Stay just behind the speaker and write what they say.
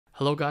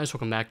Hello guys,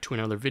 welcome back to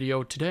another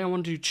video. Today I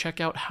wanted to check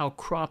out how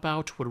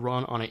Cropout would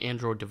run on an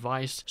Android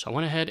device. So I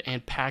went ahead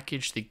and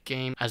packaged the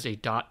game as a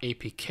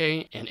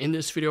 .apk, and in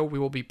this video we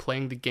will be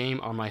playing the game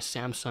on my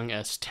Samsung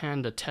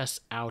S10 to test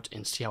out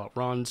and see how it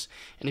runs.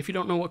 And if you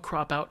don't know what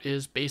Cropout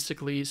is,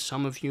 basically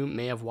some of you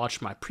may have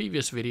watched my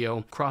previous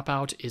video.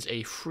 Cropout is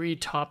a free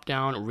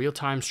top-down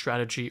real-time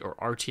strategy or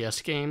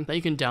RTS game that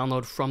you can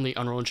download from the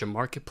Unreal Engine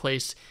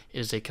Marketplace. It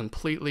is a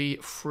completely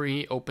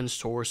free open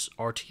source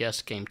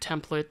RTS game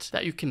template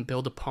that you can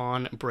build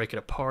upon, break it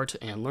apart,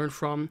 and learn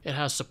from. It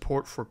has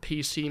support for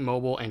PC,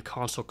 mobile, and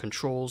console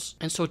controls.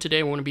 And so today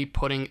I want to be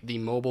putting the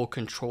mobile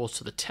controls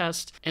to the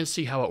test and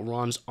see how it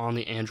runs on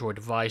the Android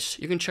device.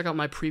 You can check out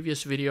my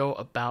previous video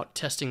about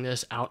testing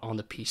this out on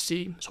the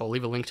PC, so I'll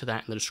leave a link to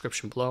that in the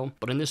description below.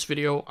 But in this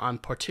video, I'm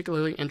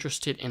particularly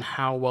interested in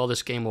how well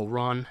this game will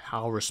run,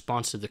 how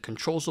responsive the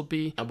controls will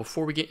be. Now,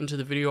 before we get into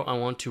the video, I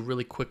want to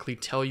really quickly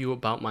tell you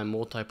about my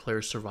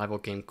multiplayer survival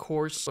game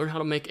course. Learn how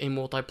to make a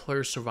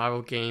multiplayer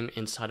survival game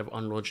inside of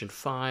Unreal Engine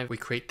 5. We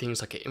create things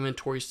like an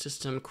inventory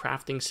system,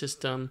 crafting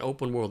system, an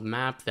open world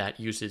map that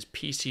uses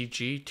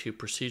PCG to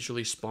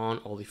procedurally spawn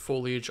all the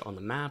foliage on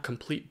the map,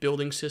 complete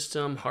building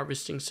system,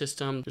 harvesting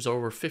system. There's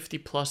over 50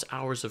 plus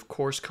hours of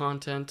course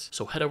content.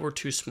 So head over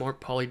to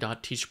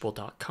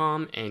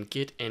smartpoly.teachable.com and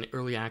get an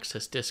early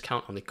access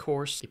discount on the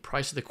course. The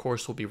price of the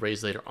course will be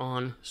raised later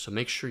on, so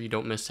make sure you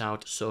don't miss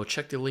out. So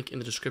check the link in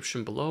the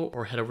description below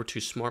or head over to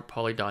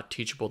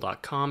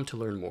smartpoly.teachable.com to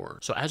learn more.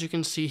 So as you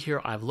can see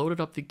here, I've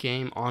loaded up the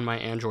game on my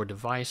Android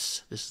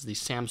device. This is the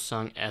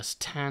Samsung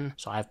S10.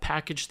 So I've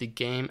packaged the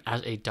game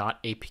as a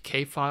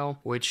 .apk file,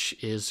 which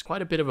is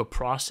quite a bit of a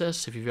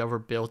process. If you've ever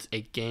built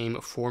a game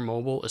for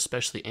mobile,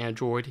 especially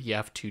Android, you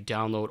have to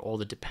download all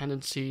the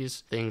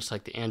dependencies, things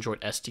like the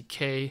Android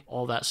SDK,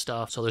 all that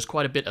stuff. So there's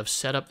quite a bit of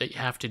setup that you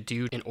have to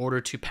do in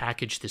order to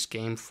package this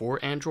game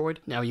for Android.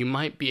 Now you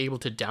might be able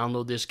to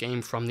download this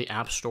game from the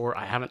App Store.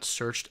 I haven't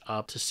searched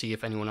up to see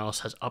if anyone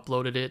else has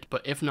uploaded it,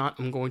 but if not,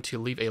 I'm going to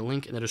leave a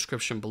link in the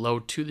description below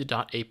to the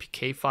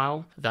 .apk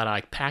file that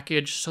I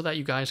packaged so that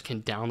you guys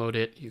can download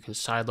it. You can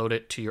sideload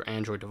it to your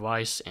Android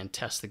device and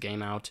test the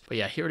game out. But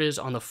yeah, here it is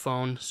on the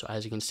phone. So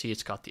as you can see,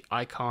 it's got the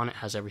icon, it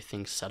has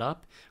everything set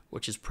up,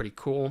 which is pretty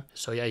cool.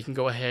 So yeah, you can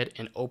go ahead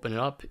and open it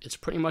up. It's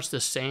pretty much the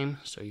same.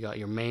 So you got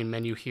your main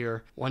menu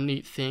here. One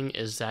neat thing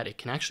is that it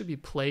can actually be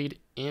played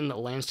in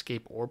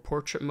landscape or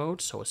portrait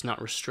mode, so it's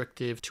not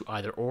restrictive to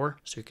either or.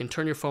 So you can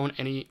turn your phone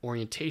any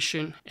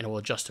orientation and it will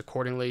adjust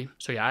accordingly.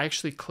 So yeah, I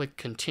actually click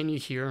continue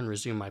here and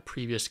resume my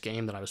previous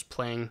game that I was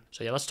playing.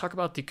 So yeah, let's talk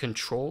about the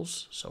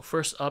controls. So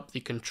first up,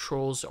 the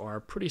controls are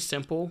pretty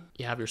simple.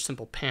 You have your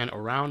simple pan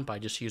around by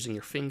just using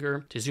your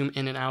finger. To zoom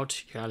in and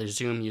out, you can either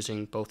zoom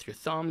using both your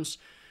thumbs,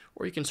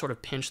 or you can sort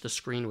of pinch the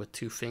screen with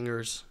two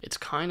fingers. It's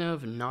kind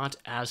of not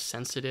as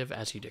sensitive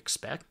as you'd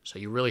expect, so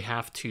you really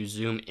have to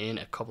zoom in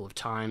a couple of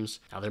times.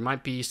 Now there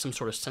might be some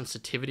sort of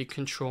sensitivity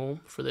control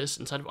for this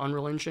inside of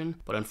Unreal Engine,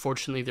 but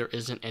unfortunately there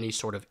isn't any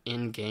sort of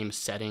in-game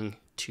setting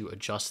to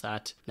adjust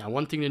that. Now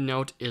one thing to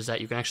note is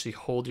that you can actually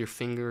hold your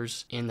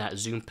fingers in that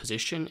zoom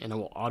position and it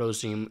will auto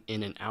zoom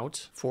in and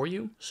out for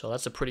you. So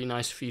that's a pretty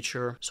nice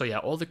feature. So yeah,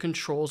 all the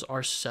controls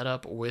are set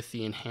up with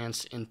the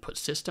enhanced input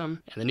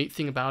system. And the neat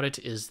thing about it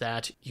is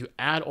that you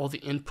add all the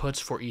inputs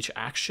for each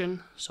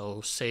action. So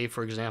say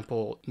for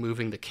example,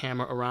 moving the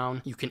camera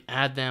around, you can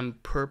add them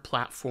per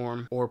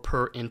platform or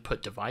per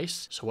input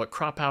device. So what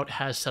Cropout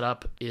has set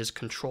up is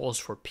controls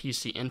for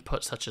PC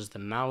input such as the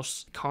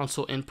mouse,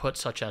 console input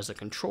such as the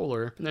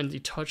controller, and then the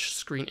touch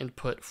screen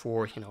input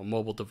for,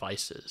 mobile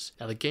devices.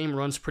 Now the game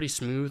runs pretty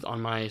smooth on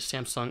my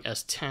Samsung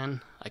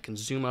S10. I can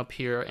zoom up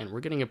here and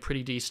we're getting a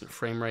pretty decent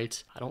frame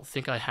rate. I don't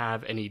think I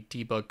have any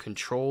debug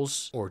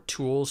controls or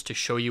tools to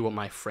show you what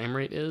my frame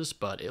rate is,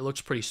 but it looks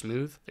pretty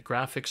smooth. The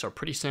graphics are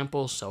pretty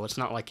simple, so it's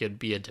not like it'd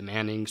be a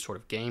demanding sort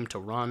of game to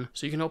run.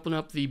 So you can open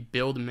up the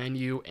build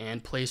menu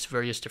and place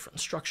various different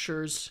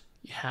structures.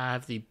 You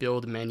have the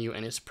build menu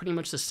and it's pretty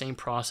much the same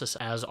process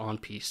as on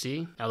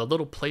PC. Now the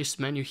little place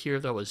menu here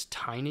though is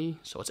tiny,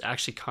 so it's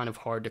actually kind of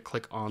hard to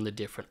click on the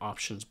different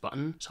options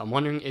button. So I'm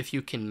wondering if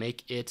you can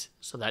make it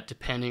so that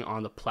depending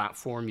on the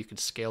platform, you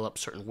could scale up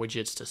certain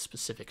widgets to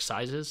specific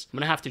sizes. I'm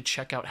gonna have to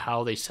check out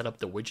how they set up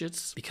the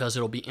widgets because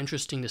it'll be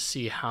interesting to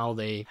see how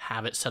they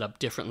have it set up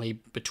differently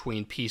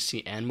between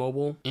PC and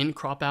mobile. In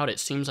Cropout, it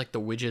seems like the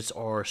widgets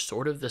are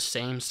sort of the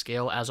same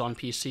scale as on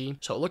PC.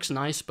 So it looks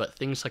nice, but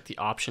things like the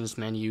options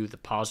menu, the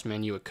pause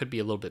menu, it could be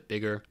a little bit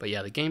bigger. But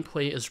yeah, the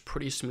gameplay is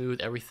pretty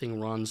smooth. Everything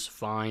runs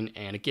fine.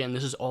 And again,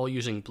 this is all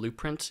using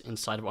Blueprint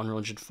inside of Unreal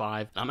Engine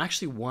 5. I'm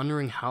actually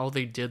wondering how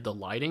they did the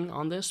lighting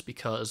on this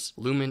because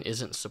Lumen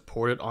isn't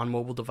supported on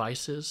mobile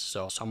devices.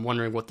 So I'm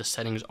wondering what the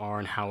settings are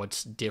and how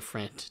it's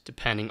different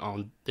depending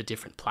on the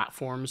different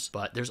platforms.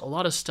 But there's a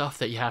lot of stuff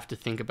that you have to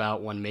think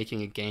about when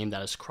making a game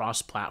that is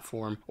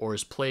cross-platform or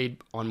is played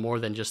on more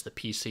than just the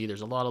PC.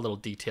 There's a lot of little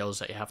details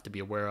that you have to be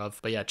aware of.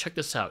 But yeah, check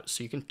this out.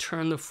 So you can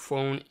turn the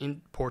phone in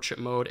portrait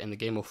mode and the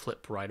game will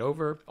flip right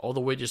over. All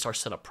the widgets are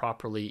set up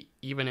properly,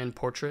 even in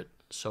portrait.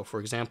 So for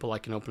example, I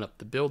can open up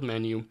the build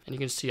menu and you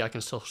can see I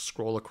can still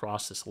scroll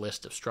across this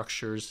list of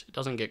structures. It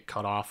doesn't get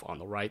cut off on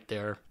the right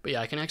there. But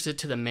yeah, I can exit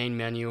to the main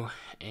menu,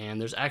 and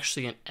there's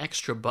actually an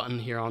extra button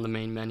here on the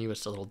main menu.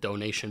 It's a little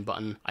donation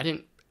button. I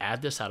didn't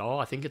add this at all.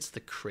 I think it's the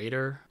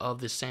creator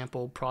of this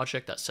sample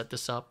project that set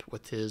this up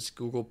with his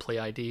Google Play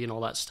ID and all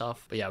that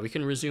stuff. But yeah, we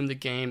can resume the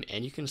game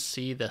and you can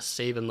see the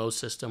save and load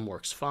system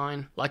works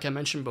fine. Like I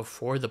mentioned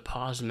before, the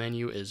pause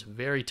menu is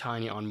very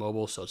tiny on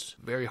mobile, so it's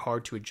very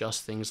hard to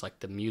adjust things like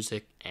the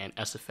music and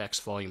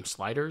SFX volume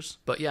sliders.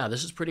 But yeah,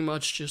 this is pretty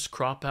much just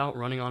Cropout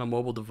running on a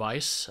mobile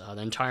device.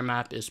 The entire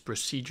map is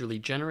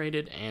procedurally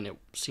generated and it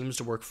seems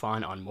to work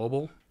fine on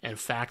mobile. In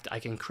fact,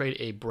 I can create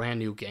a brand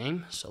new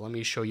game. So let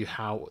me show you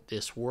how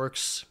this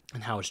works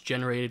and how it's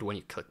generated when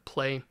you click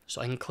play.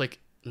 So I can click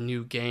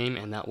new game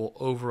and that will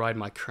override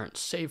my current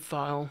save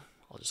file.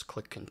 I'll just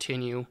click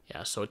continue.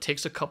 Yeah, so it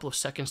takes a couple of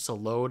seconds to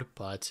load,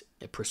 but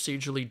it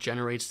procedurally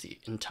generates the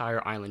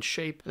entire island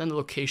shape, and then the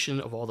location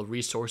of all the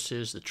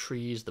resources, the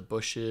trees, the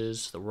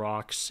bushes, the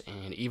rocks,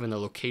 and even the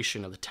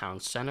location of the town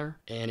center.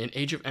 And in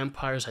Age of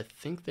Empires, I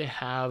think they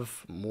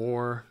have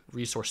more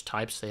resource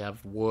types. They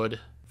have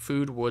wood,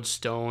 food, wood,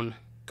 stone,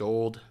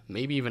 gold,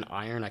 maybe even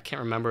iron. I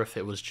can't remember if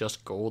it was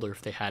just gold or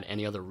if they had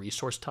any other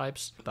resource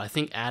types, but I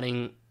think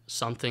adding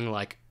something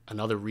like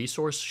another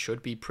resource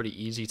should be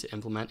pretty easy to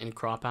implement in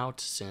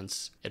Cropout,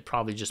 since it'd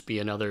probably just be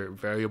another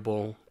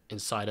variable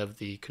inside of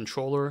the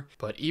controller.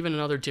 But even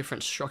another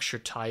different structure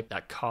type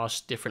that costs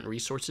different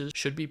resources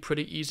should be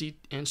pretty easy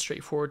and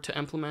straightforward to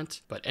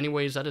implement. But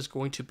anyways, that is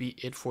going to be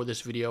it for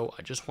this video.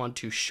 I just want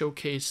to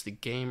showcase the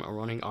game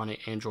running on an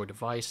Android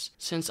device,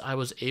 since I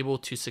was able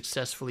to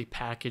successfully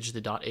package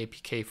the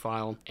 .apk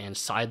file and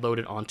sideload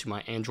it onto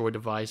my Android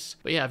device.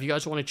 But yeah, if you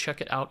guys want to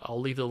check it out,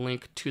 I'll leave the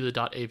link to the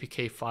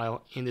 .apk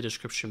file in the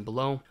description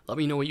below. Let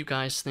me know what you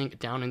guys think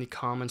down in the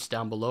comments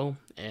down below,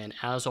 and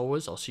as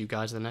always, I'll see you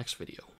guys in the next video.